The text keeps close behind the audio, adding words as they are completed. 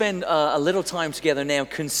Spend a little time together now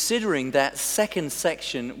considering that second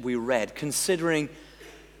section we read, considering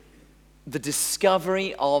the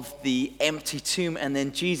discovery of the empty tomb and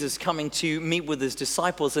then Jesus coming to meet with his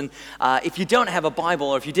disciples. And if you don't have a Bible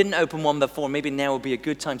or if you didn't open one before, maybe now would be a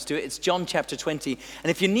good time to do it. It's John chapter 20. And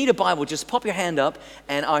if you need a Bible, just pop your hand up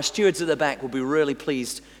and our stewards at the back will be really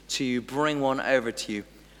pleased to bring one over to you.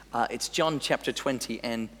 It's John chapter 20,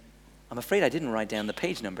 and I'm afraid I didn't write down the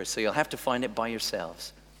page number, so you'll have to find it by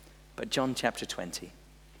yourselves. But John chapter 20.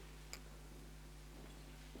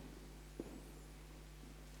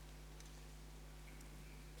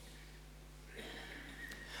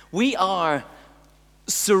 We are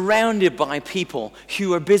surrounded by people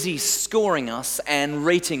who are busy scoring us and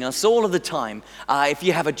rating us all of the time. If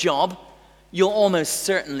you have a job, you'll almost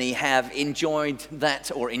certainly have enjoyed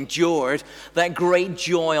that or endured that great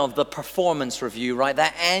joy of the performance review, right?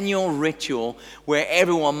 That annual ritual where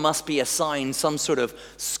everyone must be assigned some sort of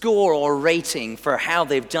score or rating for how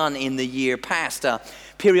they've done in the year past.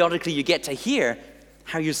 Periodically you get to hear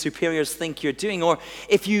how your superiors think you're doing, or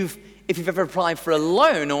if you've ever applied for a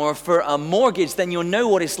loan or for a mortgage, then you'll know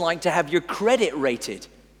what it's like to have your credit rated,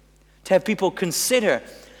 to have people consider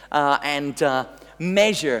and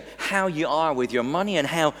measure how you are with your money and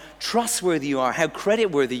how trustworthy you are, how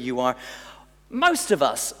creditworthy you are. Most of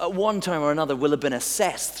us, at one time or another, will have been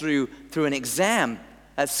assessed through an exam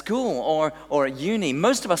at school or at uni.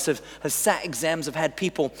 Most of us have sat exams, have had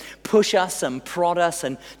people push us and prod us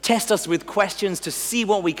and test us with questions to see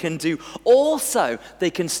what we can do. Also,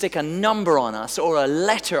 they can stick a number on us or a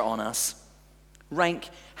letter on us, rank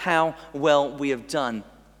how well we have done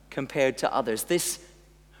compared to others. This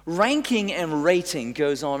ranking and rating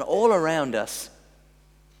goes on all around us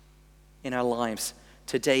in our lives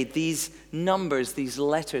today. These numbers, these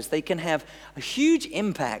letters, they can have a huge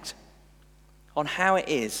impact on how it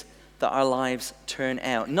is that our lives turn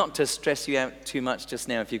out. Not to stress you out too much just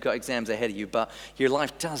now if you've got exams ahead of you, but your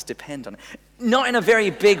life does depend on it. Not in a very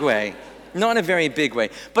big way. Not in a very big way.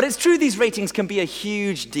 But it's true these ratings can be a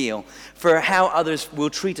huge deal for how others will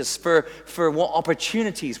treat us, for what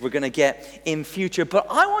opportunities we're going to get in future. But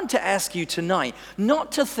I want to ask you tonight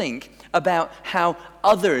not to think about how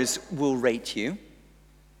others will rate you.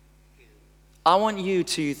 I want you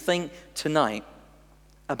to think tonight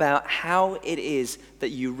about how it is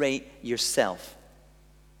that you rate yourself.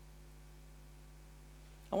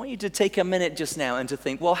 I want you to take a minute just now and to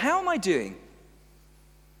think, well, how am I doing?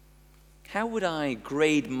 How would I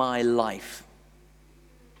grade my life?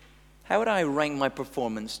 How would I rank my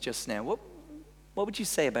performance just now? What would you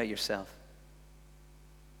say about yourself?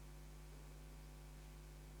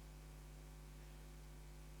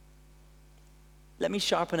 Let me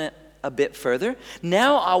sharpen it a bit further.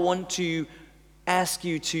 Now I want to ask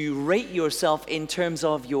you to rate yourself in terms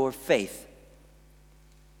of your faith.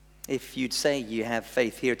 If you'd say you have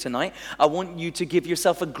faith here tonight, I want you to give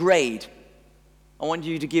yourself a grade. I want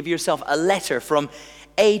you to give yourself a letter from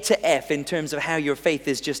A to F in terms of how your faith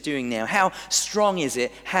is just doing now. How strong is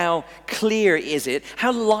it? How clear is it?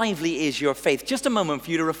 How lively is your faith? Just a moment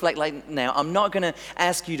for you to reflect like now. I'm not going to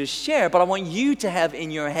ask you to share, but I want you to have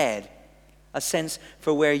in your head a sense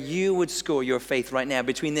for where you would score your faith right now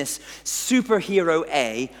between this superhero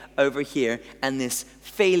A over here and this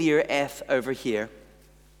failure F over here.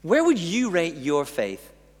 Where would you rate your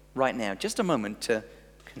faith right now? Just a moment to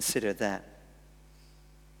consider that.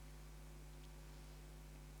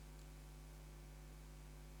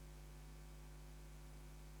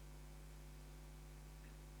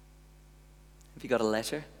 Have you got a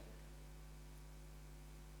letter?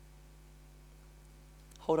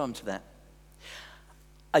 Hold on to that.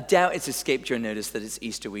 I doubt it's escaped your notice that it's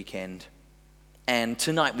Easter weekend. And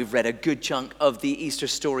tonight we've read a good chunk of the Easter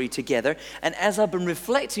story together. And as I've been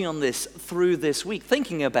reflecting on this through this week,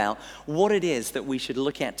 thinking about what it is that we should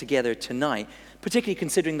look at together tonight, particularly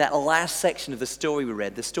considering that last section of the story we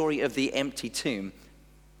read, the story of the empty tomb,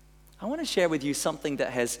 I want to share with you something that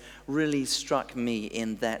has really struck me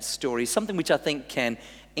in that story, something which I think can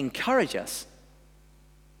encourage us,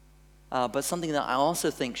 but something that I also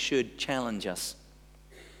think should challenge us.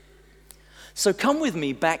 So come with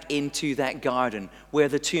me back into that garden where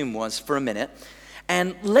the tomb was for a minute,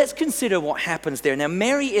 and let's consider what happens there. Now,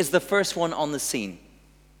 Mary is the first one on the scene,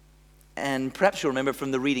 and perhaps you'll remember from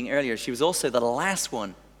the reading earlier, she was also the last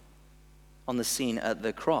one on the scene at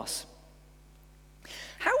the cross.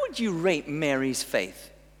 How would you rate Mary's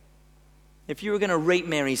faith? If you were going to rate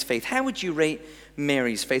Mary's faith, how would you rate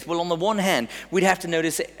Mary's faith? Well, on the one hand, we'd have to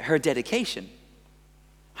notice her dedication.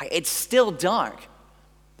 It's still dark,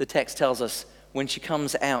 the text tells us, when she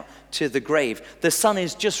comes out to the grave. The sun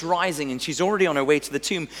is just rising and she's already on her way to the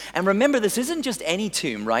tomb. And remember, this isn't just any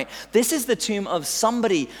tomb, right? This is the tomb of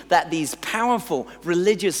somebody that these powerful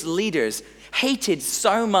religious leaders hated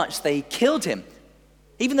so much they killed him.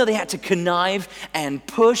 Even though they had to connive and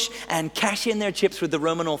push and cash in their chips with the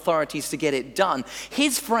Roman authorities to get it done,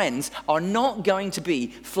 his friends are not going to be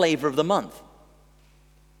flavor of the month.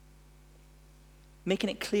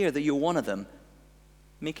 Making it clear that you're one of them.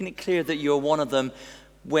 Making it clear that you're one of them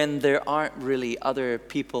when there aren't really other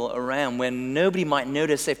people around, when nobody might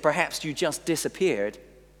notice if perhaps you just disappeared.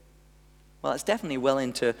 Well, it's definitely well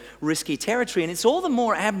into risky territory, and it's all the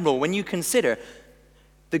more admirable when you consider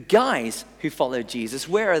the guys who followed Jesus.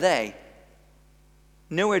 Where are they?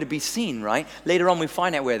 Nowhere to be seen, right? Later on we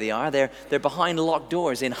find out where they are. They're behind locked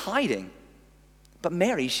doors in hiding. But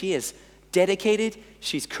Mary, she is dedicated,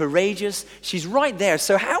 she's courageous, she's right there.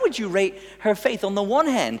 So how would you rate her faith? On the one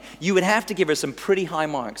hand, you would have to give her some pretty high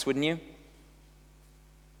marks, wouldn't you?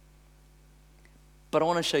 But I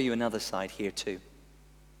want to show you another side here too.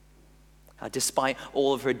 Despite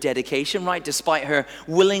all of her dedication, right? Despite her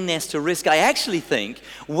willingness to risk, I actually think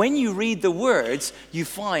when you read the words, you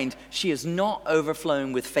find she is not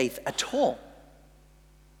overflowing with faith at all.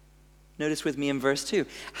 Notice with me in verse 2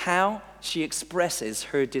 how she expresses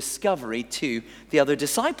her discovery to the other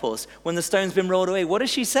disciples. When the stone's been rolled away, what does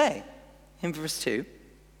she say? In verse 2,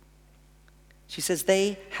 she says,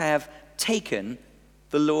 "They have taken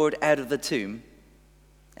the Lord out of the tomb,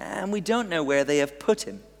 and we don't know where they have put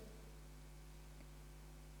him."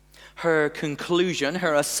 Her conclusion,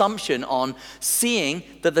 her assumption on seeing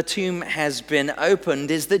that the tomb has been opened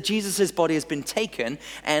is that Jesus' body has been taken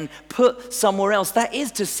and put somewhere else. That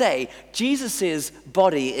is to say, Jesus'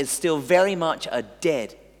 body is still very much a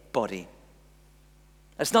dead body.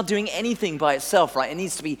 It's not doing anything by itself, right? It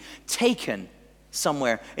needs to be taken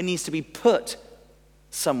somewhere. It needs to be put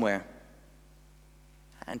somewhere.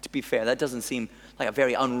 And to be fair, that doesn't seem like a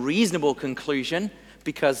very unreasonable conclusion,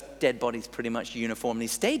 because dead bodies pretty much uniformly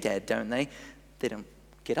stay dead, don't they? They don't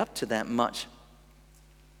get up to that much.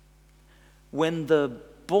 When the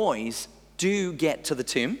boys do get to the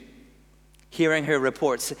tomb, hearing her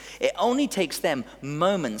reports, it only takes them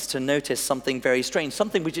moments to notice something very strange,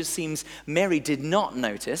 something which it seems Mary did not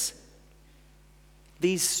notice.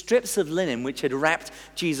 These strips of linen which had wrapped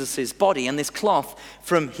Jesus' body and this cloth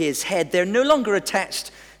from his head, they're no longer attached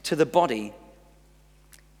to the body.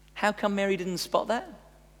 How come Mary didn't spot that?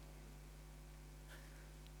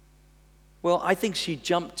 Well, I think she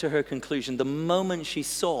jumped to her conclusion the moment she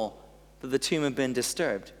saw that the tomb had been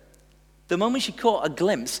disturbed. The moment she caught a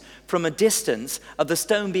glimpse from a distance of the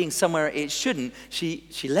stone being somewhere it shouldn't, she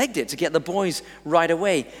legged it to get the boys right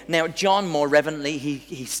away. Now, John, more reverently,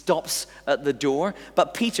 he stops at the door,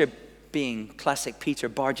 but Peter, being classic Peter,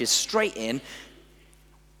 barges straight in.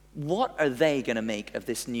 What are they going to make of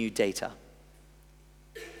this new data?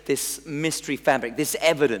 This mystery fabric, this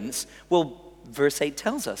evidence? Well, verse 8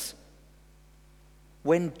 tells us.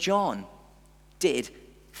 When John did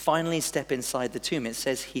finally step inside the tomb, it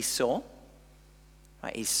says he saw.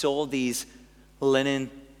 Right, he saw these linen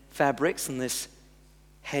fabrics and this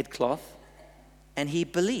headcloth, and he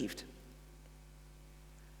believed.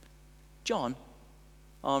 John,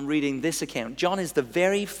 on reading this account, John is the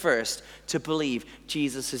very first to believe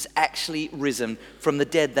Jesus has actually risen from the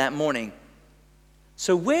dead that morning.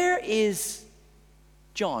 So where is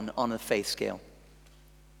John on a faith scale?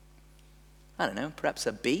 I don't know, perhaps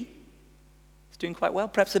a B? He's doing quite well,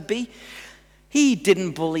 perhaps a B? He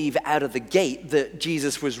didn't believe out of the gate that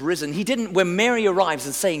Jesus was risen. He didn't, when Mary arrives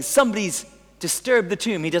and saying, somebody's disturbed the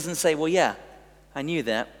tomb, he doesn't say, well, yeah, I knew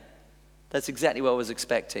that. That's exactly what I was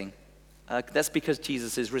expecting. That's because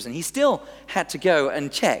Jesus is risen. He still had to go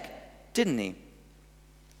and check, didn't he?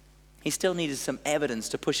 He still needed some evidence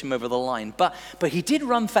to push him over the line. But he did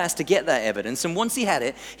run fast to get that evidence. And once he had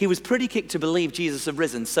it, he was pretty quick to believe Jesus had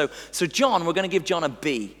risen. So John, we're going to give John a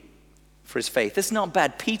B for his faith. That's not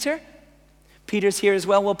bad. Peter's here as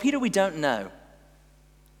well. Well, Peter, we don't know.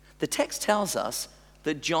 The text tells us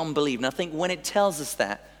that John believed. And I think when it tells us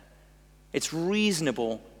that, it's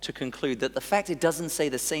reasonable to conclude that the fact it doesn't say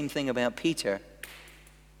the same thing about Peter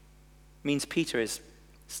means Peter is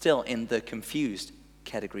still in the confused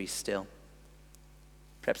category still.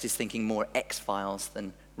 Perhaps he's thinking more X-Files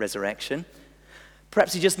than resurrection.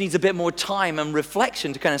 Perhaps he just needs a bit more time and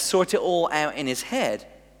reflection to kind of sort it all out in his head.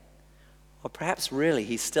 Or perhaps really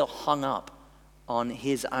he's still hung up on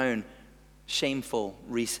his own shameful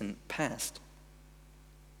recent past.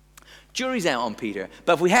 Jury's out on Peter,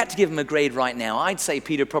 but if we had to give him a grade right now, I'd say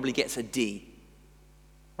Peter probably gets a D.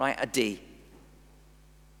 Right? A D.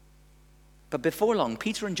 But before long,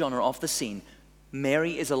 Peter and John are off the scene,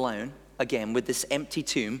 Mary is alone, again, with this empty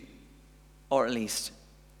tomb, or at least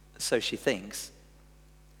so she thinks.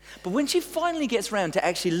 But when she finally gets around to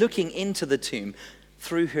actually looking into the tomb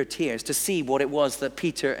through her tears to see what it was that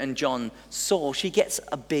Peter and John saw, she gets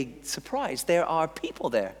a big surprise. There are people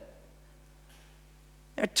there.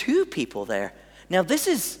 There are two people there. Now, this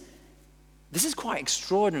is quite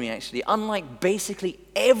extraordinary, actually. Unlike basically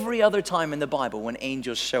every other time in the Bible when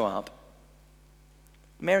angels show up,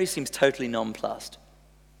 Mary seems totally nonplussed.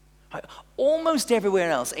 Almost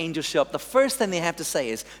everywhere else, angels show up. The first thing they have to say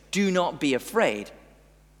is, "Do not be afraid."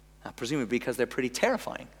 Now, presumably because they're pretty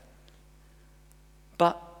terrifying.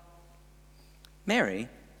 But Mary's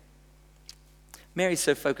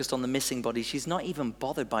so focused on the missing body, she's not even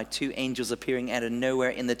bothered by two angels appearing out of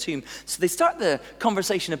nowhere in the tomb. So they start the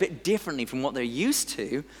conversation a bit differently from what they're used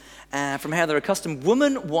to, from how they're accustomed.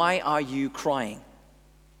 "Woman, why are you crying?"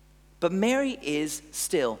 But Mary is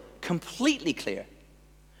still completely clear.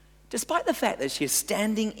 Despite the fact that she is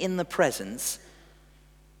standing in the presence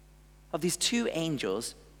of these two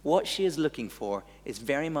angels, what she is looking for is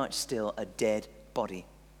very much still a dead body.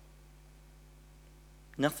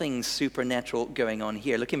 Nothing supernatural going on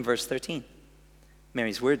here. Look in verse 13.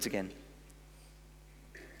 Mary's words again.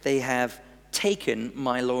 "They have taken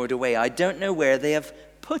my Lord away. I don't know where they have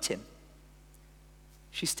put him."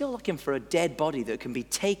 She's still looking for a dead body that can be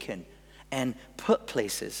taken and put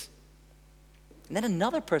places. And then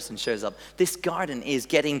another person shows up. This garden is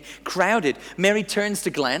getting crowded. Mary turns to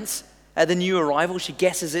glance at the new arrival. She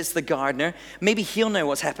guesses it's the gardener. Maybe he'll know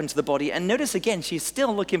what's happened to the body. And notice again, she's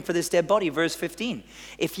still looking for this dead body. Verse 15.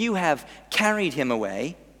 "If you have carried him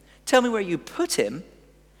away, tell me where you put him,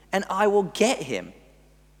 and I will get him."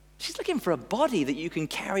 She's looking for a body that you can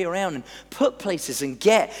carry around and put places and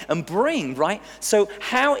get and bring, right? So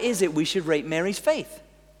how is it we should rate Mary's faith?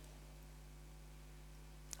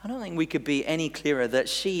 I don't think we could be any clearer that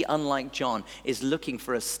she, unlike John, is looking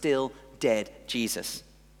for a still dead Jesus.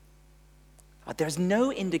 There's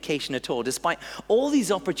no indication at all, despite all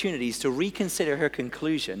these opportunities to reconsider her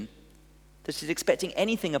conclusion, that she's expecting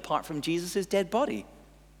anything apart from Jesus' dead body.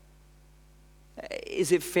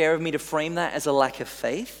 Is it fair of me to frame that as a lack of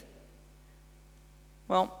faith?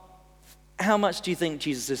 Well, how much do you think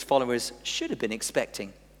Jesus' followers should have been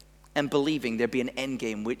expecting and believing there'd be an end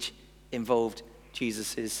game which involved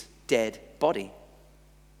Jesus' dead body?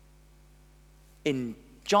 In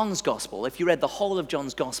John's gospel, if you read the whole of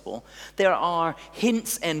John's gospel, there are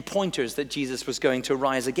hints and pointers that Jesus was going to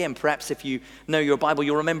rise again. Perhaps if you know your Bible,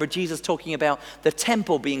 you'll remember Jesus talking about the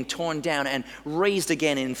temple being torn down and raised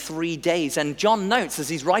again in 3 days. And John notes as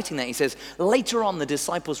he's writing that, he says, later on the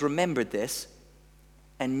disciples remembered this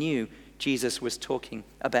and knew Jesus was talking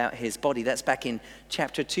about his body. That's back in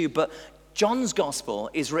chapter 2. But John's gospel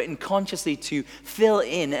is written consciously to fill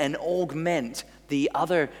in and augment the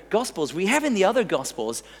other gospels. We have in the other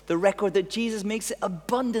gospels the record that Jesus makes it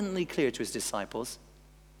abundantly clear to his disciples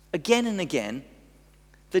again and again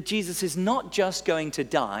that Jesus is not just going to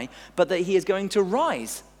die, but that he is going to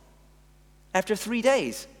rise after 3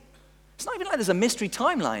 days. It's not even like there's a mystery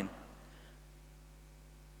timeline.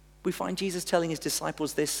 We find Jesus telling his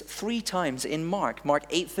disciples this 3 times in Mark. Mark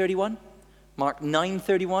 8:31, Mark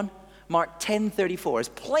 9:31, Mark 10:34. As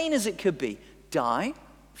plain as it could be. Die,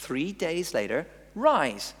 3 days later,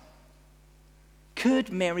 rise.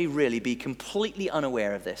 Could Mary really be completely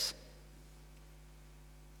unaware of this?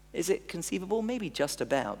 Is it conceivable? Maybe just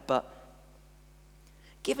about, but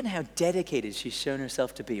given how dedicated she's shown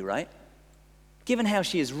herself to be, right? Given how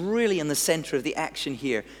she is really in the center of the action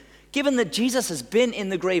here, given that Jesus has been in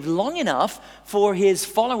the grave long enough for his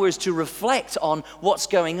followers to reflect on what's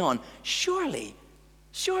going on, surely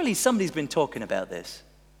somebody's been talking about this.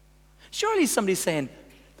 Surely somebody's saying,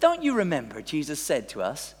 don't you remember Jesus said to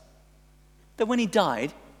us that when he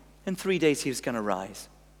died, in 3 days he was going to rise?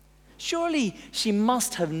 Surely she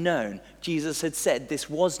must have known Jesus had said this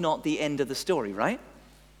was not the end of the story, right?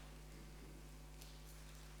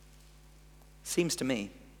 Seems to me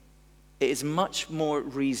it is much more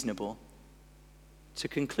reasonable to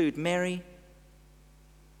conclude Mary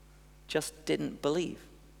just didn't believe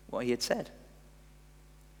what he had said.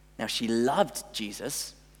 Now, she loved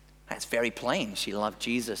Jesus. That's very plain. She loved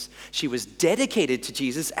Jesus. She was dedicated to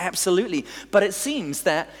Jesus, absolutely. But it seems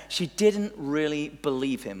that she didn't really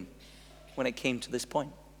believe him when it came to this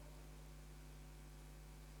point.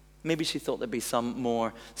 Maybe she thought there'd be some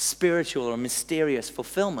more spiritual or mysterious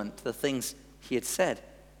fulfillment to the things he had said.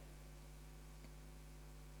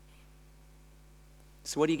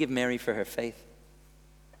 So what do you give Mary for her faith?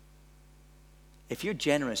 If you're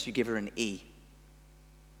generous, you give her an E.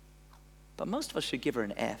 But most of us should give her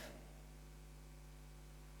an F.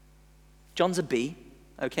 John's a B,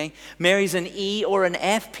 okay? Mary's an E or an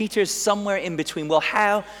F. Peter's somewhere in between. Well,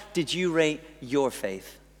 how did you rate your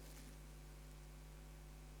faith?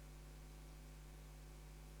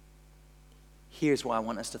 Here's why I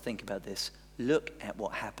want us to think about this. Look at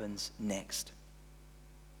what happens next.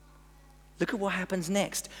 Look at what happens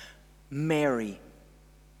next. Mary,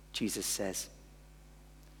 Jesus says.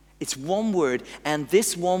 It's one word, and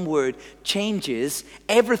this one word changes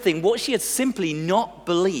everything. What she had simply not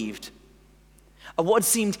believed, what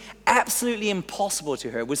seemed absolutely impossible to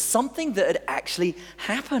her, was something that had actually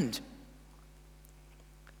happened.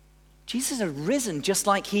 Jesus had risen just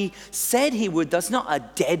like he said he would. That's not a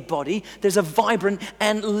dead body. There's a vibrant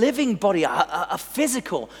and living body, a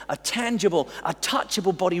physical, a tangible, a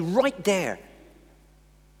touchable body right there.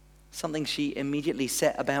 Something she immediately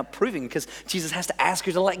set about proving because Jesus has to ask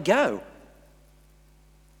her to let go.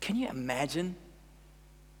 Can you imagine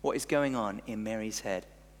what is going on in Mary's head?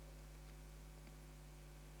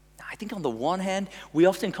 I think on the one hand, we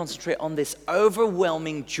often concentrate on this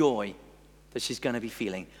overwhelming joy that she's going to be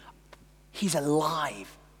feeling. He's alive.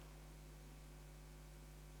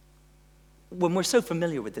 When we're so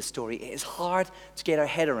familiar with this story, it is hard to get our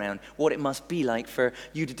head around what it must be like for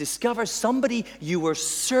you to discover somebody you were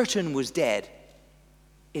certain was dead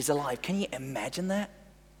is alive. Can you imagine that?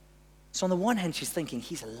 So on the one hand, she's thinking,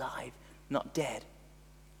 he's alive, not dead.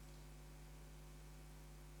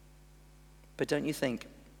 But don't you think,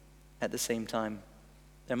 at the same time,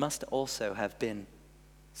 there must also have been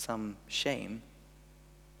some shame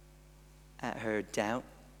at her doubt,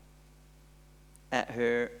 at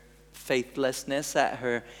her faithlessness, at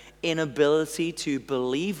her inability to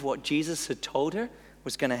believe what Jesus had told her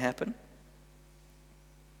was going to happen?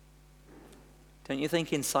 Don't you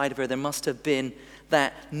think inside of her there must have been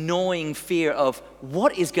that gnawing fear of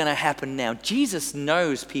what is going to happen now? Jesus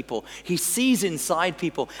knows people. He sees inside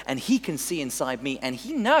people, and he can see inside me, and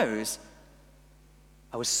he knows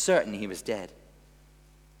I was certain he was dead.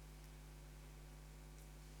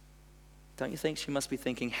 Don't you think she must be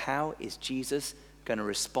thinking, how is Jesus going to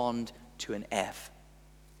respond to an F?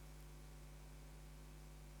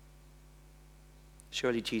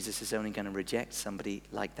 Surely Jesus is only going to reject somebody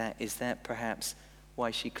like that. Is that perhaps why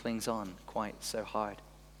she clings on quite so hard?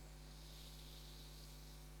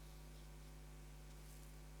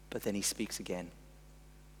 But then he speaks again.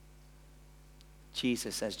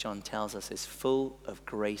 Jesus, as John tells us, is full of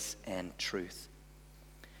grace and truth.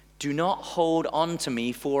 Do not hold on to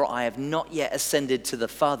me, for I have not yet ascended to the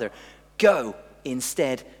Father. Go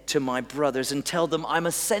instead to my brothers and tell them I'm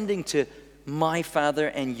ascending to my Father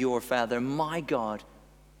and your Father, my God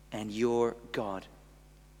and your God.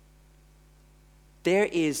 There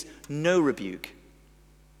is no rebuke.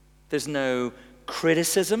 There's no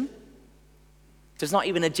criticism. There's not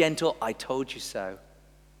even a gentle, I told you so.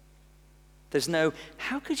 There's no,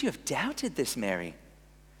 how could you have doubted this, Mary?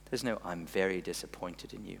 There's no, I'm very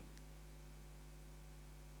disappointed in you.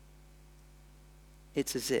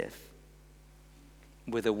 It's as if,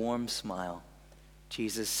 with a warm smile,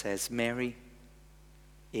 Jesus says, Mary,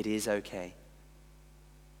 it is okay.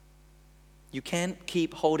 You can't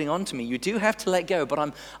keep holding on to me. You do have to let go,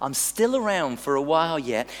 but I'm still around for a while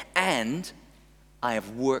yet, and I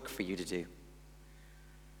have work for you to do.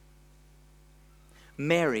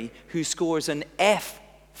 Mary, who scores an F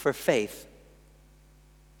for faith,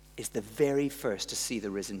 is the very first to see the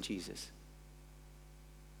risen Jesus.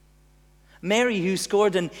 Mary, who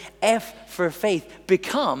scored an F for faith,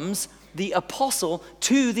 becomes the apostle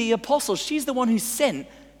to the apostles. She's the one who's sent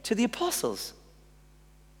to the apostles.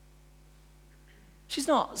 She's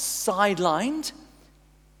not sidelined.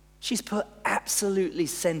 She's put absolutely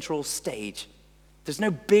central stage. There's no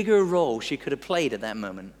bigger role she could have played at that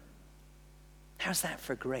moment. How's that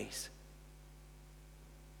for grace?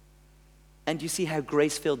 And you see how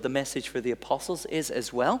grace-filled the message for the apostles is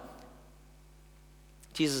as well?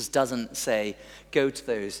 Jesus doesn't say, go to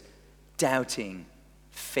those doubting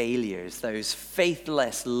failures, those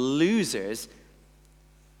faithless losers,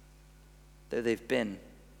 though they've been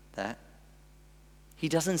that. He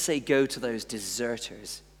doesn't say, go to those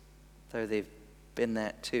deserters, though they've been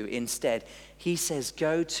that too. Instead, he says,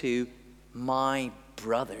 go to my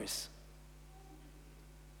brothers.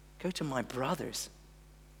 Go to my brothers.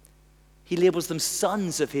 He labels them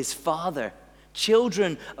sons of his Father,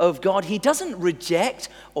 children of God. He doesn't reject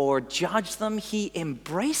or judge them. He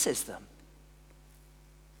embraces them.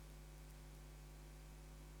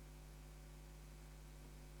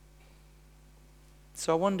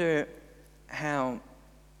 So I wonder how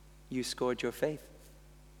you scored your faith.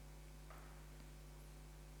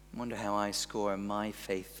 I wonder how I score my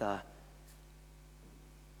faith.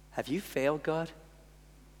 Have you failed God?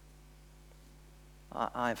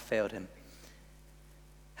 I've failed him.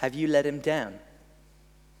 Have you let him down?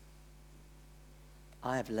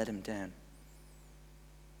 I have let him down.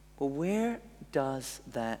 Well, where does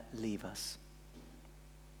that leave us?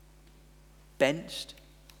 Benched,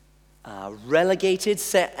 relegated,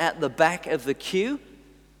 set at the back of the queue?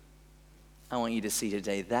 I want you to see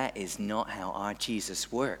today that is not how our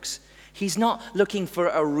Jesus works. He's not looking for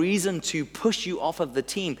a reason to push you off of the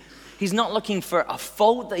team. He's not looking for a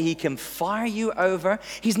fault that he can fire you over.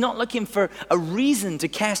 He's not looking for a reason to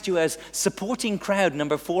cast you as supporting crowd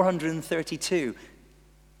number 432,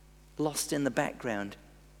 lost in the background.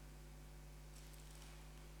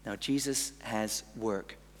 Now, Jesus has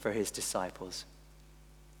work for his disciples,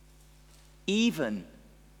 even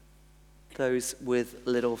those with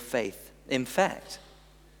little faith. In fact,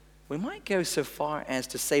 we might go so far as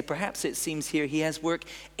to say, perhaps it seems here he has work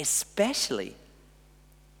especially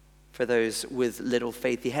for those with little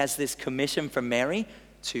faith. He has this commission for Mary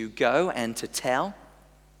to go and to tell,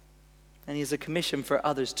 and he has a commission for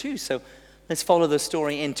others too. So let's follow the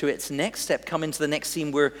story into its next step. Come into the next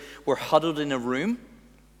scene where we're huddled in a room.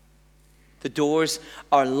 The doors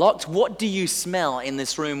are locked. What do you smell in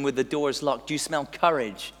this room with the doors locked? Do you smell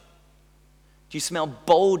courage? Do you smell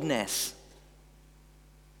boldness?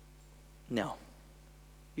 No.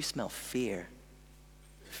 You smell fear.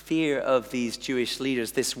 Fear of these Jewish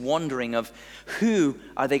leaders, this wondering of who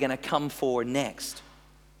are they going to come for next?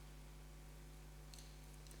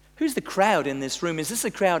 Who's the crowd in this room? Is this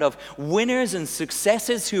a crowd of winners and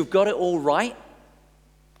successes who've got it all right?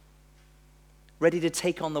 Ready to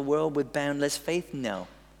take on the world with boundless faith? No.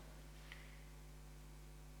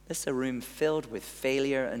 This is a room filled with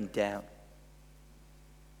failure and doubt.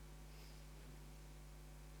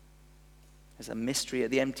 There's a mystery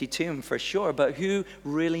at the empty tomb for sure, but who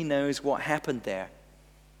really knows what happened there?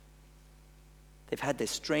 They've had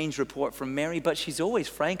this strange report from Mary, but she's always,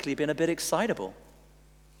 frankly, been a bit excitable.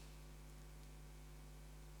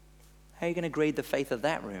 How are you going to grade the faith of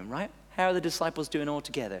that room, right? How are the disciples doing all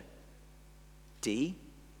together? D?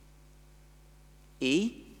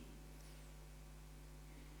 E?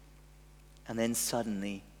 And then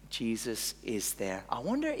suddenly, Jesus is there. I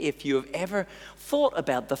wonder if you have ever thought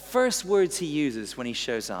about the first words he uses when he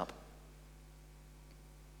shows up.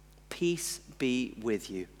 Peace be with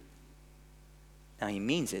you. Now he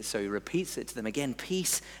means it, so he repeats it to them again.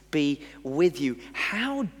 Peace be with you.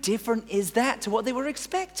 How different is that to what they were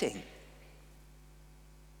expecting?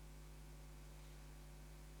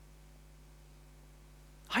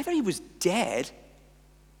 Either he was dead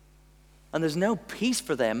and there's no peace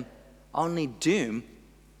for them, only doom,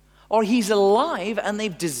 or he's alive and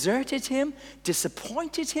they've deserted him,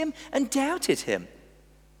 disappointed him, and doubted him.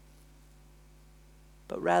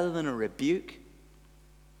 But rather than a rebuke,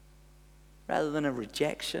 rather than a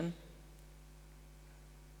rejection,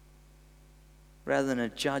 rather than a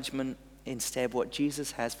judgment, instead what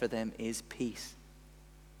Jesus has for them is peace.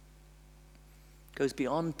 Goes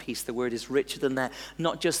beyond peace. The word is richer than that.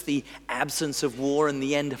 Not just the absence of war and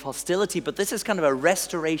the end of hostility, but this is kind of a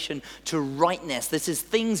restoration to rightness. This is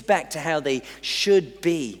things back to how they should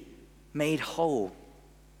be, made whole.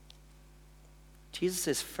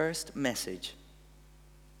 Jesus' first message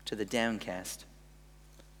to the downcast,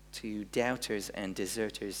 to doubters and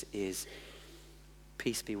deserters is,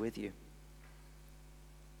 peace be with you.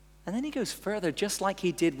 And then he goes further, just like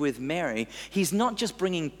he did with Mary. He's not just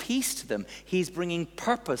bringing peace to them, he's bringing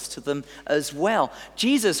purpose to them as well.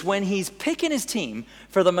 Jesus, when he's picking his team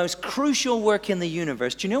for the most crucial work in the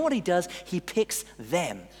universe, do you know what he does? He picks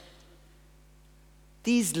them.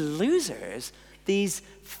 These losers, these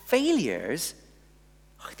failures,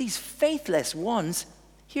 these faithless ones,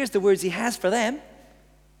 here's the words he has for them.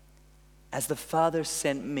 As the Father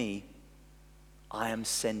sent me, I am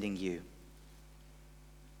sending you.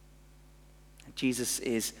 Jesus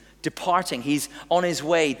is departing. He's on his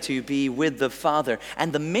way to be with the Father.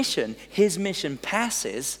 And the mission, his mission,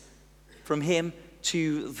 passes from him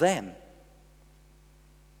to them.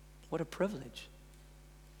 What a privilege.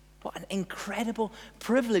 What an incredible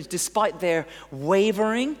privilege, despite their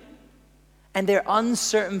wavering and their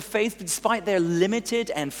uncertain faith, despite their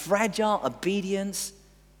limited and fragile obedience,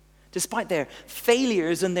 despite their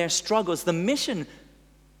failures and their struggles, the mission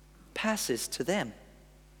passes to them.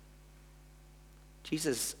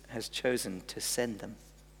 Jesus has chosen to send them.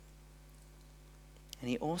 And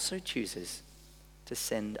he also chooses to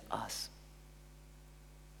send us.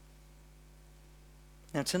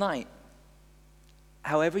 Now tonight,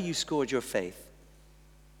 however you scored your faith,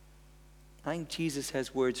 I think Jesus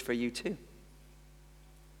has words for you too.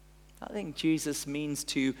 I think Jesus means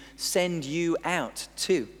to send you out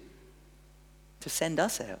too, to send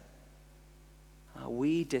us out.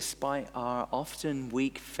 We, despite our often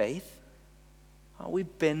weak faith,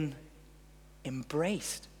 we've been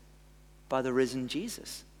embraced by the risen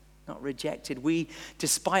Jesus, not rejected. We,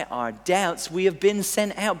 despite our doubts, we have been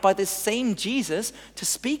sent out by the same Jesus to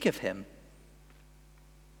speak of him.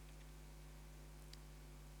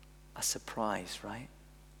 A surprise, right?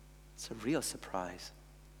 It's a real surprise.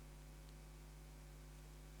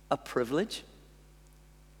 A privilege.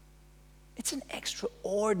 It's an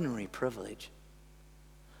extraordinary privilege.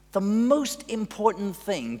 The most important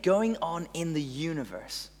thing going on in the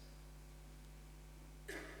universe.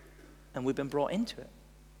 And we've been brought into it.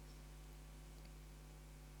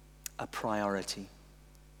 A priority.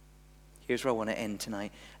 Here's where I want to end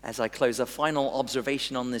tonight as I close. A final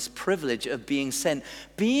observation on this privilege of being sent.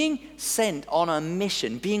 Being sent on a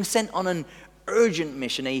mission, being sent on an urgent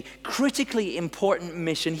mission, a critically important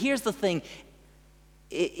mission. Here's the thing.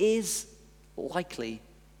 It is likely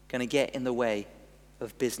going to get in the way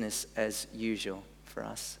of business as usual for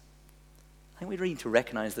us. I think we need to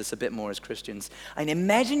recognize this a bit more as Christians. And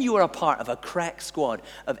imagine you are a part of a crack squad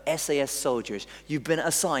of SAS soldiers. You've been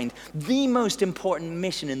assigned the most important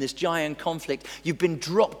mission in this giant conflict. You've been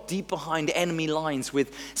dropped deep behind enemy lines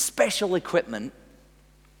with special equipment.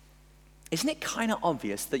 Isn't it kind of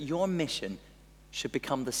obvious that your mission should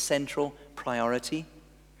become the central priority?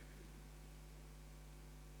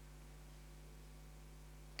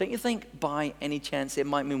 Don't you think by any chance it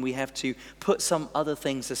might mean we have to put some other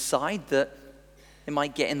things aside that it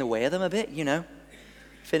might get in the way of them a bit, you know?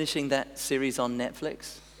 Finishing that series on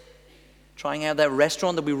Netflix, trying out that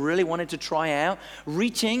restaurant that we really wanted to try out,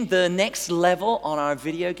 reaching the next level on our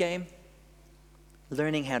video game,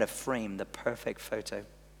 learning how to frame the perfect photo.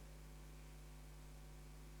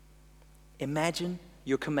 Imagine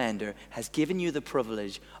your commander has given you the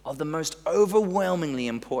privilege of the most overwhelmingly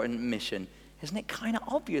important mission. Isn't it kind of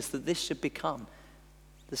obvious that this should become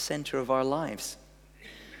the center of our lives?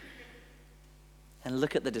 And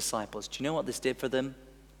look at the disciples. Do you know what this did for them?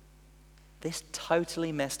 This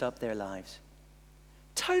totally messed up their lives.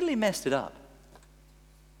 Totally messed it up.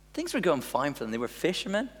 Things were going fine for them. They were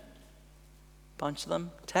fishermen, a bunch of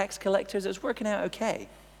them, tax collectors. It was working out okay.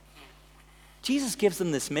 Jesus gives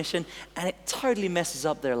them this mission, and it totally messes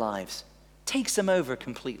up their lives. Takes them over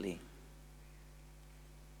completely.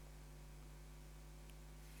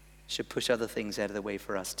 Should push other things out of the way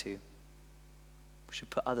for us too. We should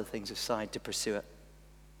put other things aside to pursue it.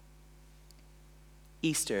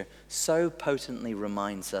 Easter so potently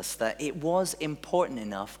reminds us that it was important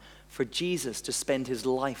enough for Jesus to spend his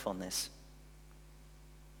life on this.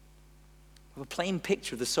 We have a plain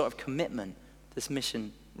picture of the sort of commitment this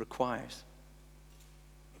mission requires.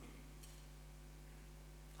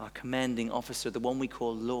 Our commanding officer, the one we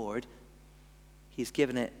call Lord, he's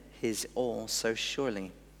given it his all so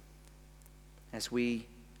surely. As we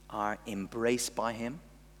are embraced by him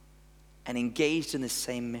and engaged in the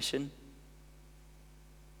same mission,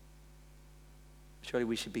 surely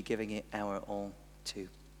we should be giving it our all too.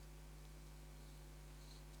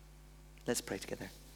 Let's pray together.